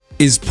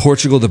Is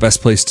Portugal the best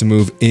place to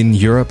move in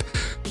Europe?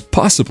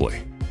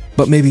 Possibly,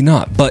 but maybe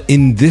not. But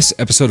in this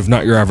episode of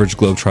Not Your Average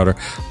Globetrotter,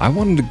 I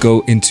wanted to go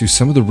into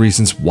some of the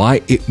reasons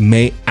why it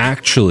may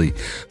actually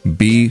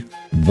be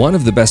one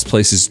of the best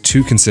places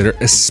to consider,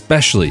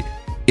 especially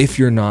if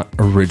you're not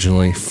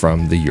originally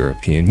from the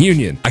European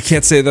Union. I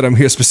can't say that I'm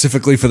here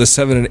specifically for the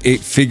 7 and 8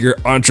 figure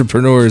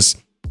entrepreneurs.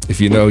 If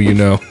you know, you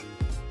know.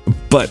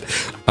 But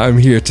I'm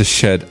here to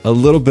shed a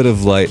little bit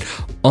of light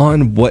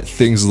on what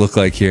things look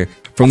like here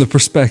from the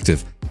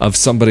perspective of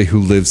somebody who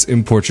lives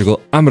in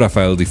Portugal. I'm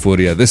Rafael Di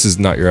Furia. This is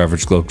Not Your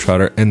Average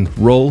Globetrotter, and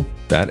roll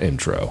that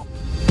intro.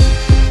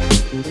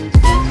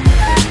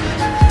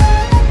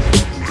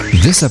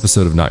 This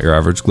episode of Not Your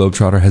Average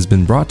Globetrotter has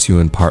been brought to you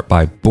in part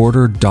by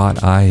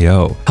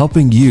Border.io,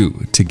 helping you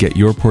to get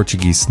your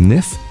Portuguese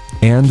NIF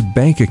and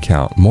bank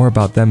account. More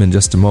about them in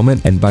just a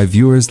moment, and by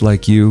viewers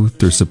like you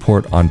through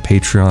support on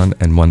Patreon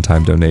and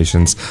one-time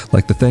donations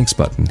like the thanks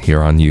button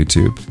here on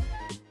YouTube.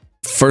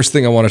 First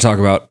thing I want to talk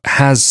about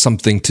has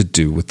something to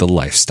do with the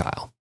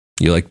lifestyle.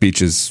 You like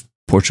beaches?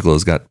 Portugal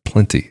has got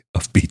plenty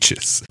of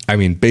beaches. I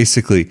mean,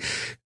 basically,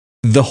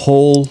 the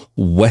whole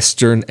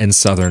western and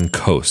southern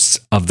coasts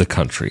of the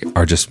country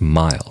are just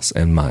miles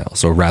and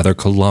miles, or rather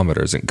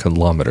kilometers and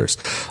kilometers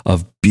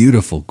of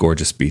beautiful,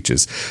 gorgeous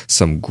beaches.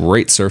 Some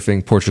great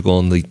surfing. Portugal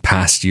in the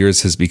past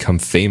years has become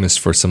famous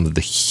for some of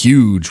the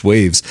huge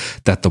waves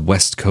that the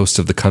west coast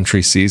of the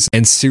country sees.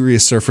 And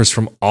serious surfers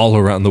from all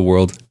around the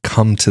world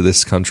come to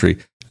this country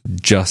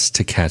just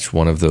to catch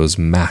one of those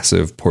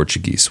massive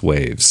Portuguese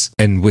waves.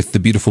 And with the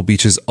beautiful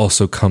beaches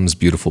also comes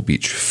beautiful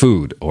beach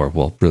food, or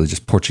well, really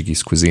just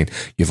Portuguese cuisine.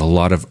 You have a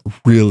lot of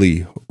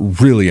really,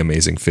 really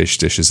amazing fish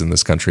dishes in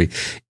this country.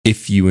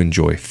 If you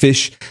enjoy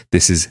fish,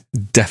 this is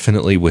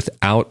definitely,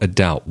 without a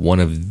doubt, one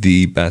of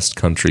the best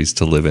countries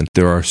to live in.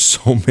 There are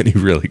so many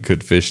really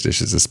good fish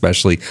dishes,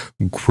 especially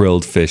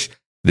grilled fish.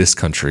 This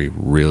country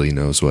really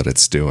knows what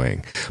it's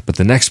doing. But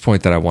the next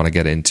point that I want to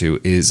get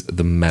into is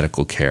the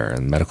medical care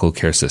and medical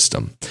care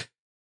system.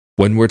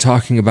 When we're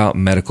talking about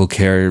medical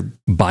care,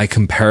 by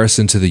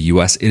comparison to the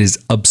US, it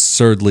is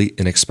absurdly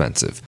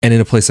inexpensive. And in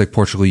a place like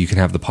Portugal, you can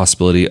have the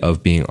possibility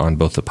of being on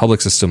both the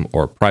public system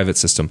or private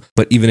system.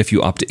 But even if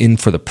you opt in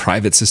for the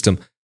private system,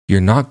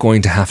 you're not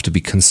going to have to be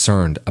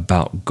concerned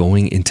about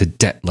going into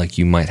debt like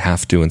you might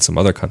have to in some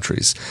other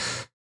countries.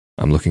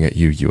 I'm looking at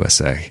you,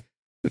 USA.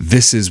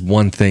 This is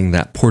one thing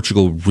that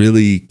Portugal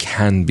really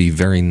can be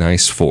very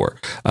nice for.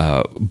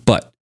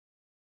 But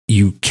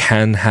you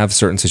can have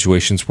certain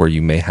situations where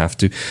you may have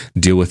to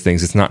deal with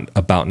things. It's not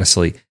about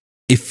necessarily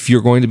if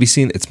you're going to be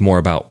seen, it's more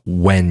about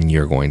when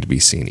you're going to be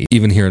seen.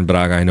 Even here in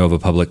Braga, I know of a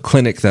public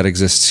clinic that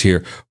exists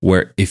here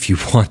where if you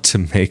want to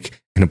make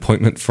an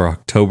appointment for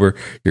October,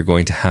 you're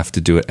going to have to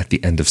do it at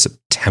the end of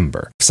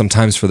September.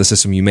 Sometimes for the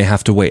system, you may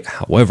have to wait.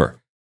 However,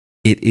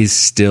 it is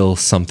still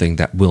something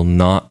that will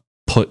not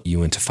put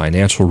you into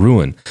financial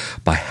ruin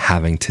by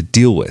having to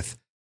deal with.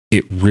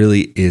 It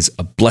really is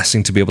a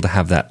blessing to be able to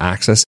have that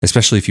access,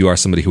 especially if you are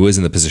somebody who is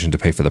in the position to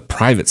pay for the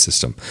private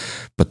system.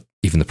 But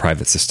even the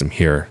private system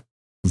here,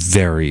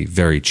 very,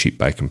 very cheap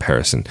by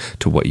comparison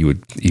to what you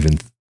would even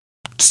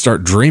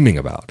start dreaming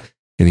about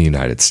in the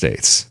United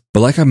States.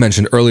 But like I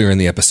mentioned earlier in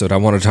the episode, I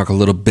want to talk a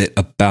little bit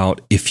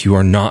about if you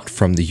are not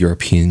from the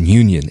European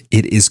Union.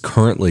 It is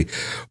currently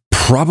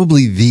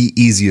probably the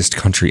easiest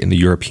country in the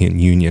European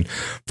Union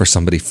for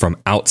somebody from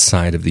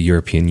outside of the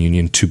European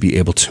Union to be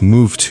able to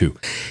move to.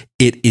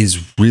 It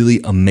is really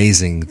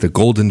amazing, the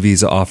golden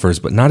visa offers,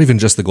 but not even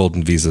just the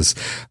golden visas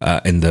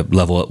and the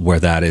level where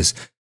that is.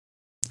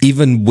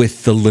 Even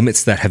with the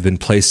limits that have been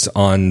placed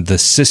on the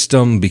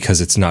system, because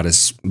it's not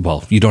as,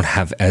 well, you don't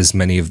have as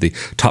many of the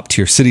top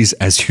tier cities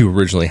as you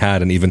originally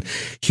had. And even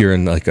here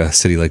in like a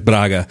city like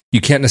Braga,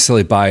 you can't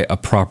necessarily buy a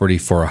property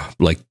for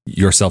like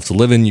yourself to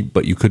live in,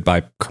 but you could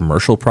buy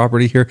commercial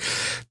property here.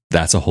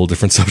 That's a whole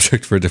different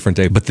subject for a different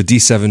day. But the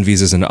D7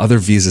 visas and other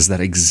visas that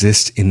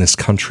exist in this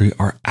country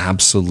are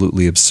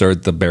absolutely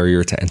absurd. The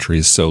barrier to entry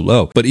is so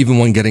low. But even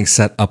when getting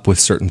set up with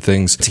certain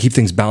things to keep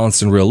things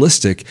balanced and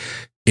realistic,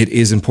 it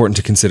is important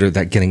to consider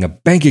that getting a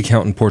bank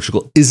account in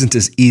Portugal isn't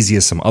as easy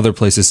as some other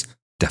places.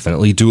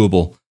 Definitely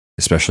doable,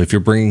 especially if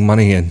you're bringing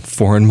money in,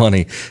 foreign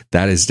money.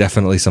 That is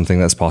definitely something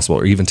that's possible.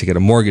 Or even to get a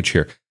mortgage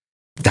here.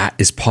 That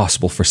is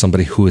possible for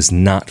somebody who is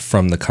not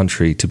from the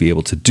country to be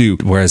able to do.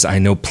 Whereas I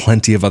know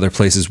plenty of other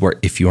places where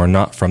if you are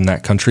not from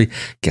that country,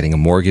 getting a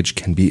mortgage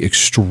can be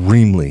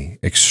extremely,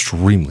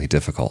 extremely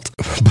difficult.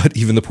 But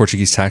even the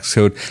Portuguese tax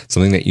code,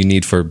 something that you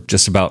need for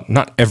just about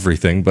not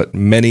everything, but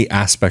many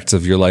aspects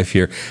of your life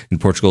here in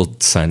Portugal,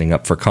 signing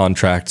up for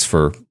contracts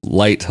for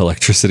light,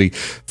 electricity,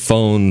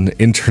 phone,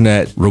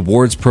 internet,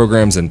 rewards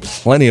programs, and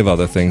plenty of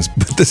other things.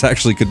 But this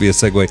actually could be a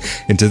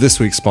segue into this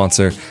week's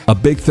sponsor. A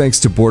big thanks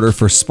to Border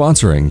for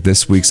sponsoring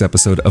this week's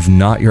episode of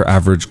Not Your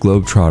Average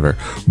Globetrotter.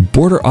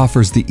 Border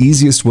offers the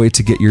easiest way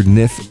to get your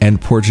NIF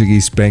and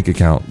Portuguese bank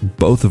account,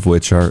 both of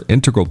which are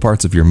integral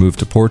parts of your move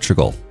to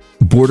Portugal.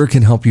 Border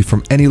can help you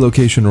from any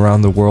location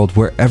around the world,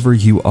 wherever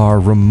you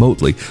are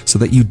remotely, so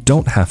that you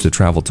don't have to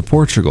travel to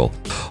Portugal.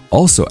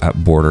 Also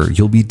at Border,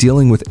 you'll be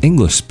dealing with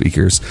English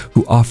speakers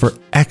who offer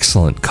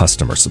excellent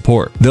customer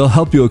support. They'll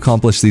help you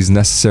accomplish these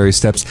necessary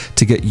steps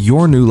to get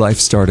your new life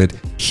started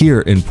here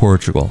in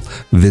Portugal.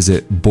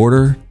 Visit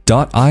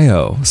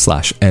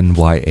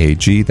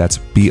border.io/NYAG. That's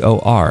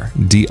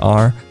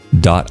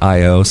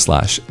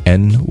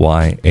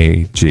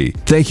BORDR.io/NYAG.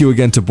 Thank you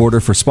again to Border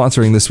for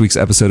sponsoring this week's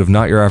episode of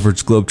Not Your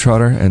Average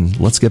Globetrotter, and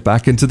let's get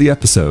back into the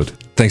episode.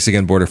 Thanks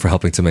again, Border, for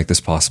helping to make this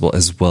possible,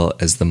 as well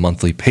as the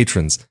monthly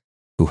patrons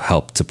who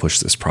help to push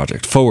this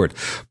project forward.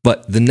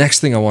 But the next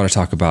thing I want to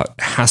talk about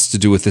has to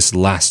do with this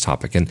last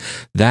topic, and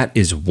that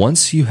is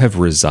once you have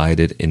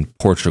resided in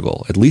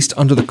Portugal, at least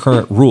under the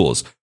current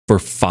rules, for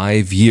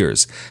 5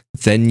 years,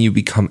 then you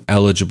become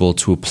eligible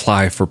to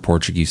apply for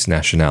Portuguese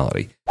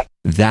nationality.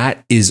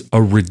 That is a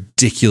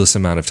ridiculous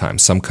amount of time.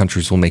 Some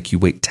countries will make you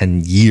wait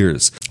 10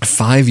 years.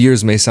 5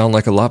 years may sound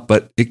like a lot,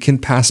 but it can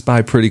pass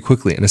by pretty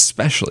quickly. And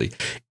especially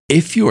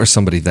if you are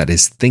somebody that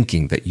is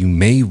thinking that you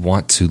may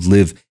want to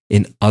live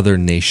in other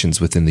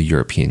nations within the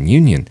European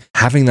Union,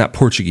 having that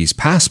Portuguese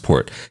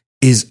passport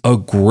is a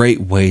great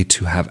way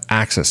to have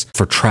access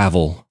for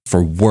travel,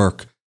 for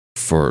work,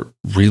 for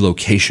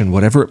relocation,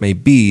 whatever it may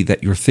be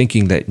that you're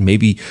thinking that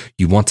maybe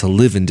you want to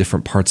live in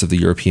different parts of the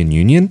European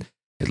Union.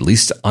 At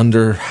least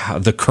under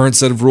the current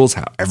set of rules,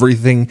 how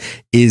everything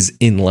is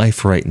in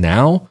life right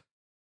now,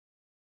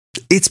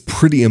 it's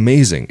pretty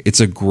amazing. It's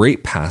a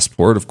great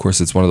passport. Of course,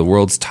 it's one of the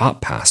world's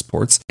top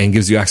passports and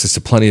gives you access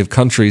to plenty of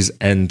countries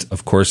and,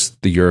 of course,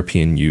 the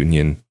European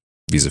Union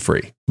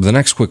visa-free. The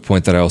next quick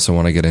point that I also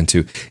want to get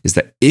into is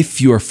that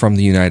if you are from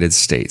the United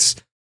States,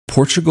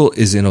 Portugal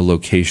is in a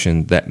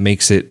location that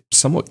makes it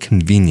somewhat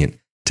convenient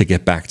to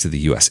get back to the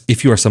US.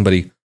 If you are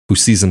somebody who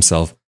sees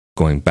himself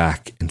going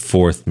back and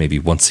forth, maybe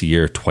once a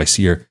year, twice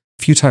a year,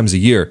 a few times a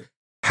year,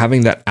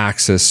 having that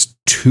access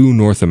to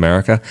North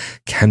America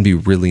can be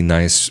really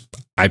nice.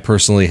 I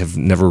personally have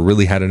never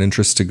really had an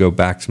interest to go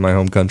back to my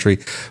home country,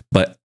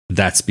 but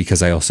that's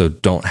because I also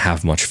don't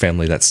have much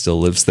family that still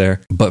lives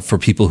there. But for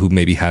people who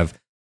maybe have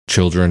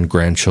children,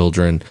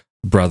 grandchildren,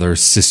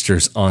 brothers,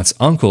 sisters, aunts,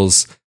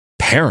 uncles,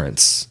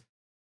 parents,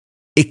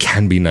 it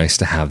can be nice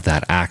to have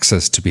that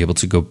access to be able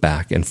to go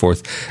back and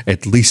forth,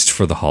 at least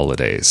for the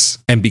holidays.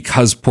 And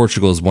because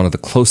Portugal is one of the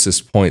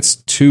closest points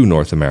to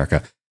North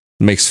America,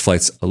 it makes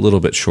flights a little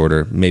bit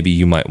shorter. Maybe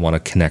you might want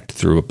to connect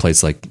through a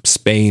place like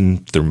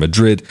Spain, through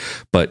Madrid,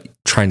 but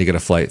trying to get a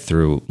flight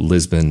through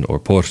Lisbon or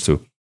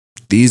Porto,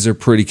 these are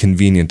pretty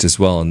convenient as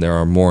well. And there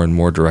are more and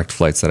more direct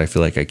flights that I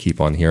feel like I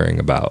keep on hearing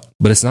about.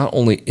 But it's not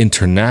only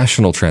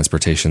international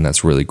transportation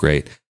that's really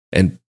great,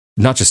 and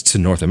not just to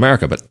North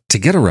America, but to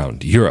get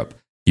around Europe.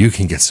 You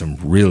can get some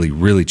really,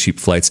 really cheap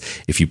flights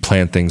if you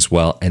plan things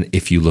well. And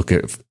if you look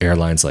at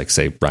airlines like,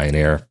 say,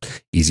 Ryanair,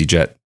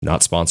 EasyJet,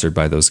 not sponsored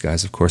by those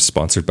guys, of course,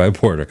 sponsored by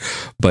Border.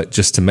 But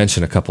just to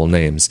mention a couple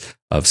names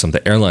of some of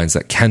the airlines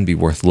that can be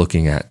worth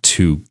looking at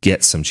to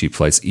get some cheap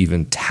flights,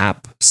 even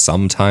TAP,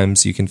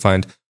 sometimes you can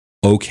find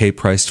okay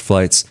priced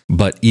flights.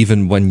 But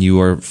even when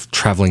you are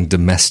traveling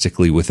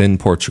domestically within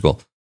Portugal,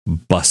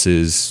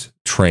 buses,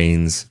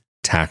 trains,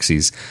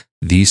 taxis,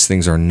 these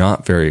things are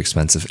not very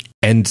expensive.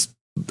 And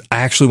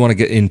I actually want to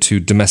get into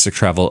domestic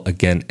travel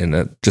again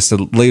in just a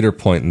later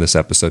point in this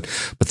episode.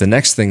 But the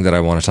next thing that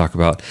I want to talk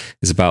about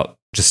is about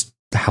just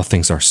how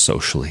things are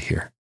socially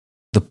here.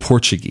 The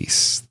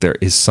Portuguese, there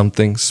is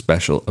something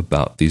special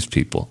about these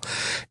people.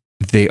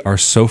 They are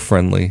so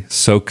friendly,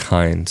 so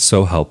kind,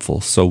 so helpful,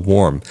 so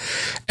warm.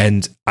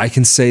 And I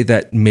can say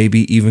that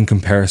maybe even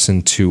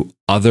comparison to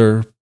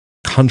other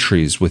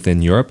countries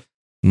within Europe,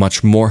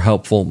 much more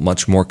helpful,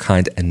 much more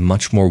kind, and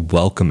much more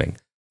welcoming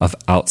of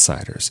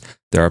outsiders.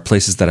 There are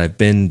places that I've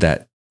been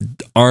that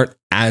aren't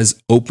as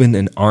open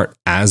and aren't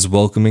as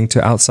welcoming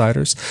to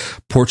outsiders.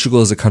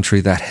 Portugal is a country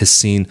that has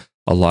seen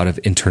a lot of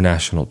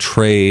international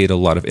trade, a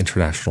lot of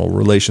international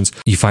relations.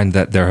 You find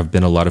that there have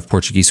been a lot of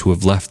Portuguese who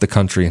have left the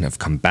country and have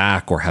come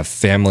back or have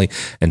family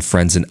and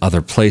friends in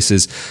other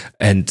places.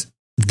 And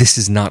this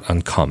is not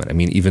uncommon. I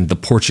mean, even the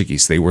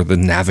Portuguese, they were the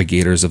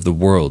navigators of the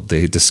world.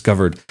 They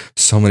discovered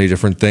so many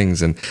different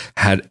things and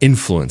had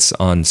influence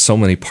on so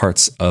many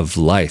parts of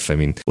life. I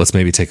mean, let's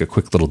maybe take a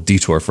quick little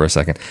detour for a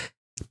second.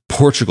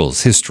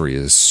 Portugal's history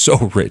is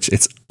so rich.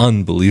 It's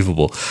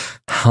unbelievable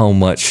how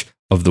much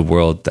of the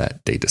world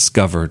that they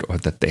discovered or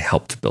that they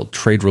helped build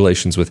trade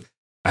relations with.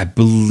 I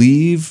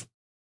believe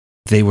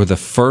they were the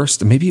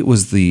first, maybe it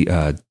was the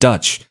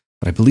Dutch,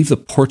 but I believe the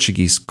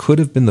Portuguese could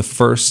have been the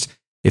first,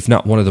 if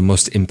not one of the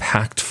most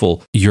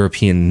impactful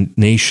European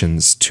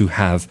nations to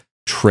have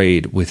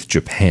trade with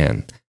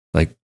Japan,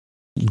 like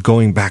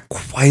going back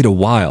quite a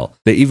while.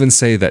 They even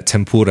say that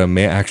tempura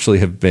may actually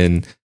have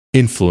been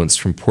influenced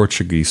from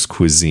Portuguese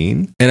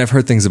cuisine. And I've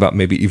heard things about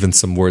maybe even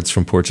some words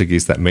from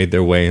Portuguese that made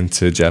their way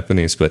into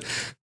Japanese, but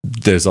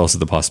there's also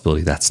the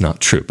possibility that's not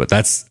true, but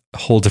that's a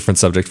whole different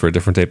subject for a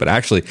different day. But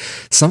actually,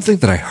 something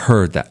that I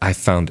heard that I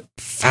found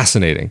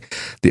fascinating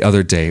the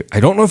other day, I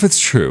don't know if it's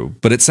true,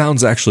 but it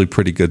sounds actually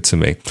pretty good to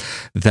me,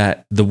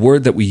 that the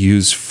word that we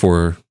use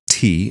for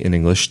tea in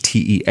English,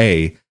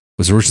 TEA,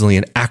 was originally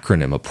an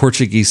acronym, a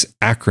Portuguese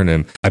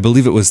acronym. I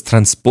believe it was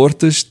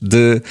Transportes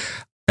de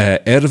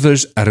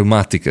Ervas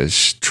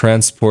Aromáticas,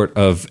 transport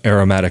of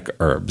aromatic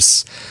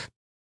herbs,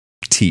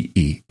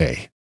 TEA.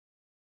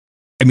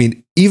 I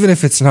mean, even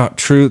if it's not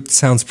true, it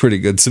sounds pretty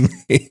good to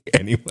me.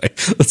 Anyway,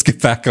 let's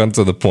get back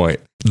onto the point.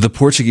 The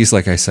Portuguese,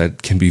 like I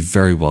said, can be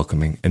very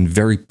welcoming and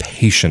very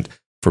patient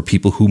for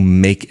people who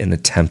make an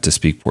attempt to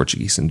speak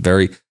Portuguese, and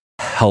very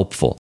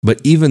helpful. But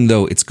even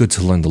though it's good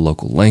to learn the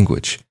local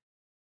language,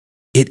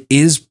 it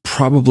is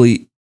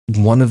probably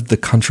one of the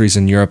countries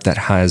in Europe that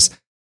has,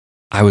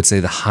 I would say,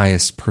 the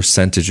highest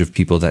percentage of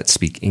people that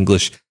speak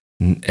English,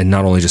 and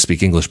not only just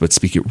speak English, but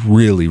speak it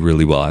really,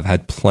 really well. I've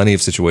had plenty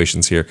of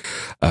situations here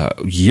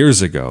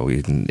years ago,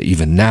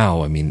 even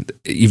now. I mean,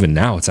 even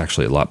now, it's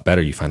actually a lot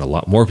better. You find a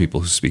lot more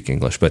people who speak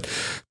English, but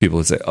people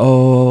would say,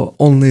 oh,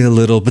 only a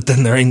little, but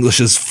then their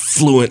English is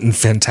fluent and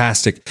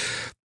fantastic.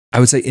 I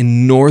would say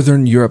in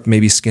Northern Europe,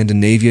 maybe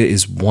Scandinavia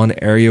is one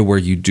area where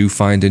you do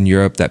find in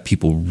Europe that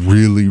people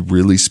really,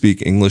 really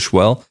speak English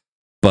well.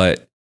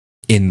 But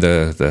in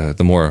the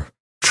more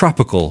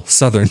tropical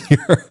Southern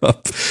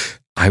Europe,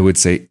 I would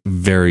say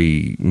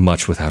very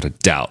much without a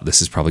doubt,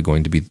 this is probably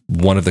going to be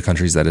one of the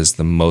countries that is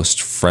the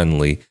most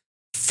friendly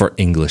for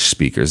English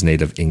speakers,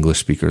 native English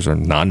speakers or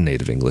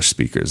non-native English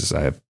speakers.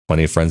 I have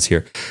plenty of friends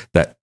here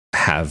that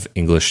have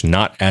English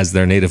not as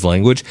their native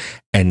language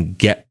and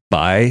get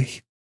by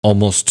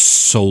almost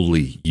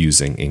solely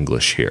using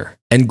English here.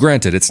 And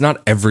granted, it's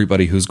not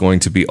everybody who's going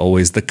to be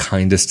always the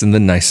kindest and the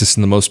nicest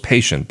and the most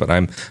patient, but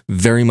I'm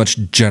very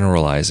much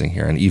generalizing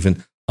here. And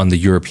even on the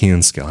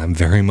European scale, I'm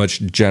very much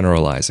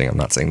generalizing. I'm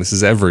not saying this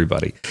is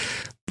everybody,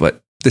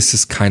 but this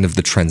is kind of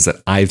the trends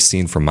that I've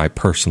seen from my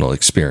personal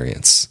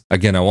experience.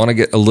 Again, I want to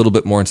get a little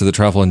bit more into the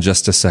travel in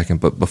just a second,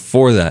 but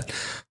before that,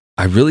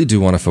 I really do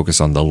want to focus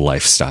on the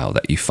lifestyle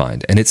that you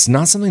find. And it's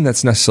not something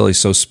that's necessarily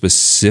so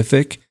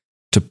specific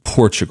to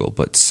Portugal,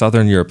 but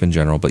Southern Europe in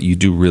general, but you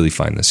do really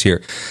find this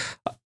here,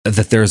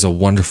 that there's a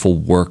wonderful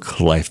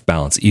work-life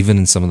balance, even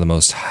in some of the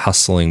most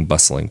hustling,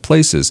 bustling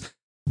places.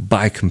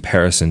 By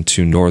comparison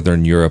to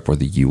Northern Europe or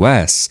the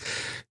US,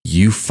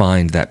 you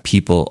find that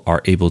people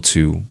are able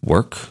to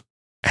work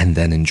and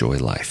then enjoy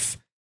life.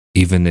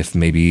 Even if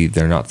maybe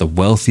they're not the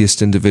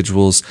wealthiest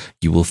individuals,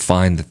 you will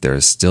find that there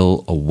is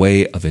still a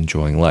way of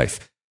enjoying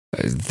life,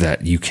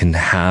 that you can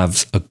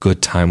have a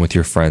good time with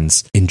your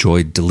friends,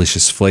 enjoy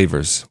delicious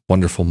flavors,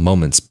 wonderful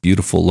moments,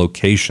 beautiful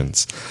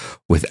locations,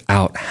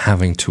 without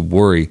having to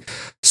worry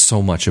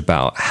so much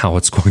about how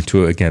it's going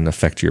to, again,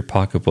 affect your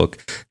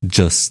pocketbook,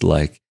 just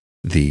like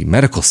the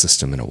medical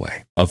system in a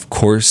way. Of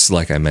course,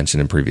 like I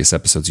mentioned in previous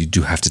episodes, you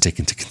do have to take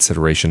into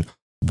consideration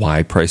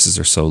why prices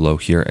are so low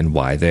here and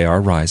why they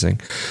are rising.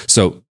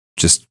 So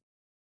just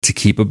to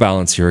keep a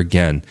balance here,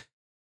 again,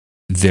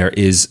 there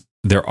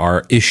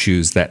are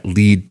issues that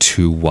lead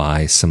to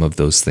why some of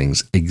those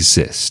things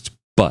exist.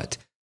 But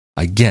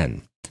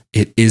again,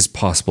 it is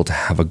possible to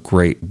have a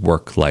great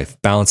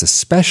work-life balance,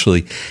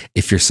 especially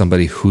if you're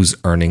somebody who's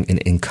earning an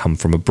income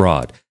from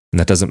abroad. And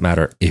that doesn't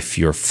matter if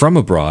you're from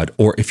abroad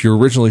or if you're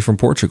originally from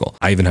Portugal.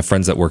 I even have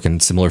friends that work in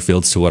similar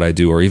fields to what I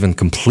do, or even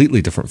completely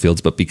different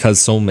fields. But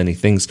because so many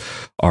things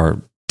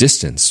are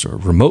distanced or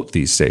remote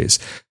these days,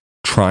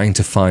 trying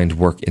to find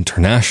work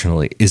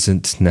internationally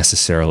isn't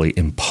necessarily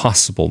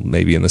impossible,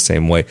 maybe in the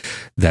same way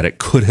that it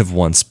could have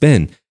once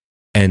been.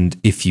 And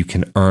if you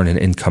can earn an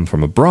income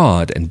from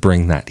abroad and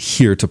bring that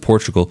here to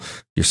Portugal,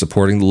 you're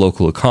supporting the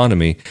local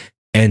economy,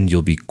 and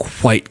you'll be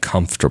quite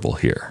comfortable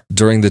here.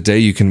 During the day,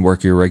 you can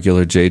work your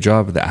regular day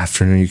job. In the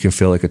afternoon, you can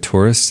feel like a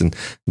tourist and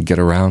get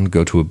around,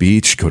 go to a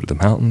beach, go to the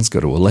mountains, go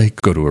to a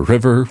lake, go to a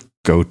river,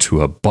 go to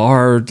a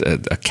bar,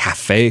 a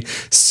cafe,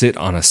 sit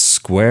on a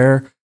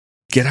square,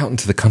 get out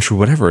into the country,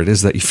 whatever it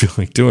is that you feel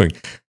like doing.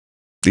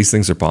 These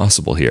things are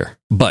possible here.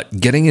 But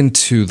getting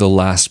into the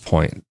last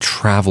point,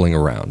 traveling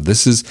around,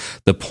 this is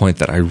the point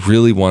that I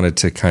really wanted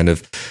to kind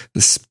of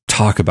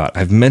talk about.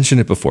 I've mentioned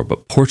it before,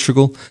 but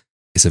Portugal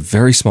is a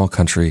very small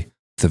country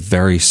with a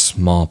very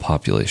small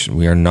population.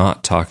 We are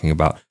not talking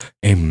about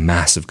a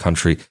massive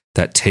country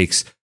that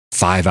takes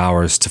 5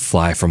 hours to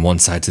fly from one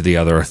side to the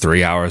other, or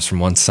 3 hours from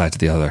one side to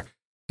the other.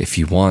 If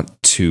you want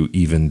to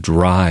even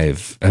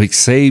drive,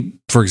 say,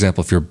 for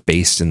example, if you're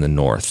based in the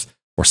north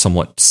or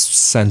somewhat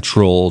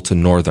central to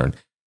northern,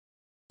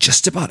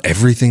 just about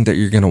everything that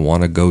you're going to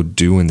want to go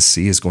do and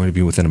see is going to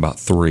be within about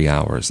 3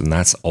 hours. And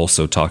that's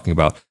also talking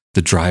about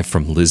the drive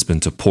from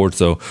Lisbon to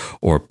Porto,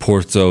 or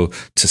Porto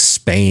to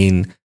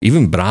Spain,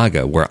 even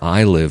Braga, where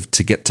I live,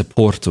 to get to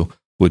Porto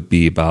would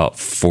be about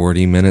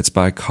 40 minutes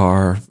by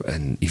car.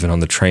 And even on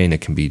the train,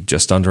 it can be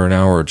just under an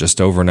hour or just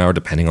over an hour,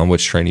 depending on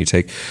which train you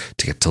take.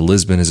 To get to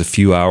Lisbon is a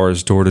few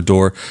hours door to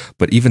door.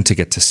 But even to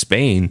get to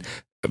Spain,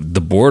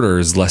 the border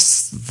is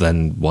less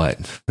than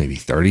maybe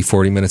 30,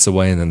 40 minutes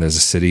away. And then there's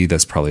a city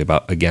that's probably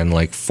about, again,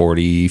 like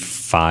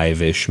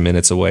 45-ish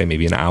minutes away,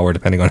 maybe an hour,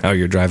 depending on how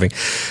you're driving,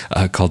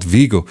 called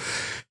Vigo.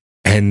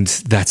 And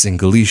that's in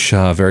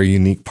Galicia, a very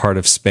unique part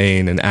of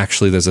Spain. And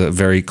actually, there's a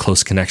very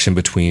close connection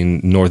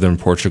between northern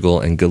Portugal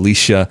and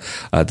Galicia.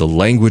 The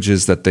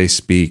languages that they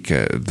speak,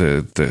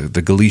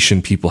 the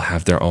Galician people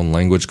have their own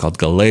language called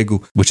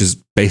Galego, which is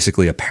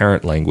basically a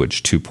parent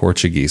language to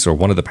Portuguese, or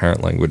one of the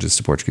parent languages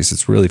to Portuguese.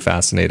 It's really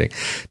fascinating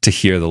to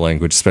hear the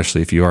language,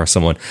 especially if you are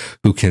someone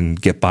who can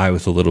get by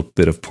with a little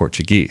bit of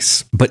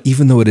Portuguese. But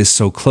even though it is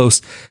so close,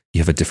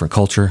 you have a different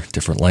culture,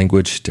 different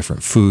language,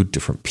 different food,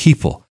 different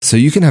people. So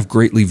you can have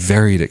greatly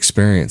varied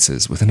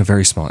experiences within a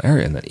very small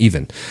area. And then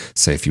even,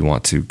 say, if you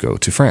want to go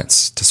to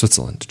France, to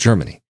Switzerland, to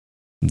Germany,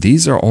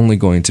 these are only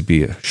going to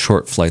be a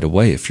short flight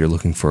away if you're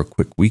looking for a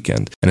quick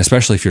weekend. And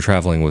especially if you're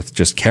traveling with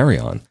just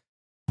carry-on,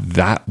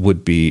 that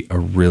would be a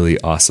really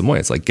awesome way.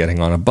 It's like getting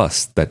on a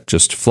bus that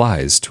just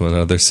flies to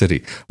another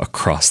city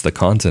across the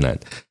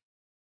continent.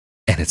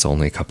 And it's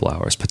only a couple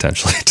hours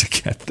potentially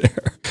to get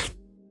there.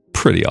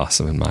 Pretty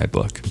awesome in my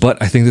book.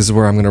 But I think this is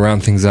where I'm going to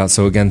round things out.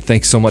 So again,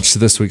 thanks so much to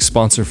this week's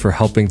sponsor for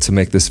helping to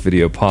make this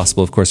video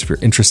possible. Of course, if you're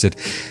interested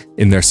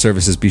in their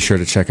services, be sure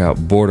to check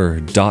out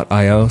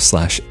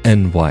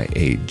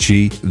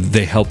border.io/NYAG.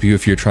 They help you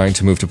if you're trying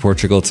to move to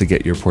Portugal to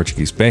get your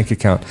Portuguese bank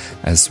account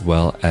as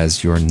well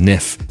as your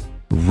NIF.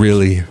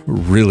 Really,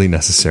 really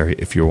necessary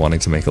if you're wanting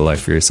to make a life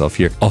for yourself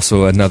here.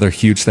 Also, another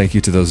huge thank you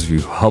to those of you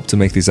who help to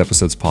make these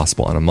episodes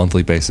possible on a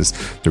monthly basis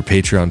through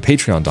Patreon,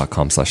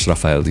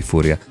 patreon.com/Rafael Di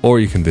Furia, or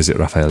you can visit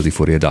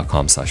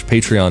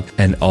rafaeldifuria.com/Patreon.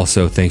 And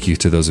also, thank you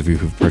to those of you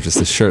who've purchased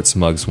the shirts,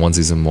 mugs,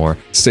 onesies, and more.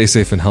 Stay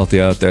safe and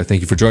healthy out there.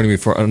 Thank you for joining me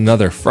for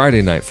another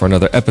Friday night for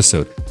another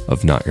episode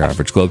of Not Your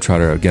Average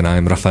Globetrotter. Again, I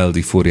am Rafael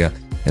Di Furia,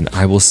 and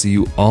I will see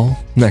you all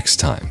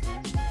next time.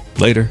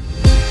 Later.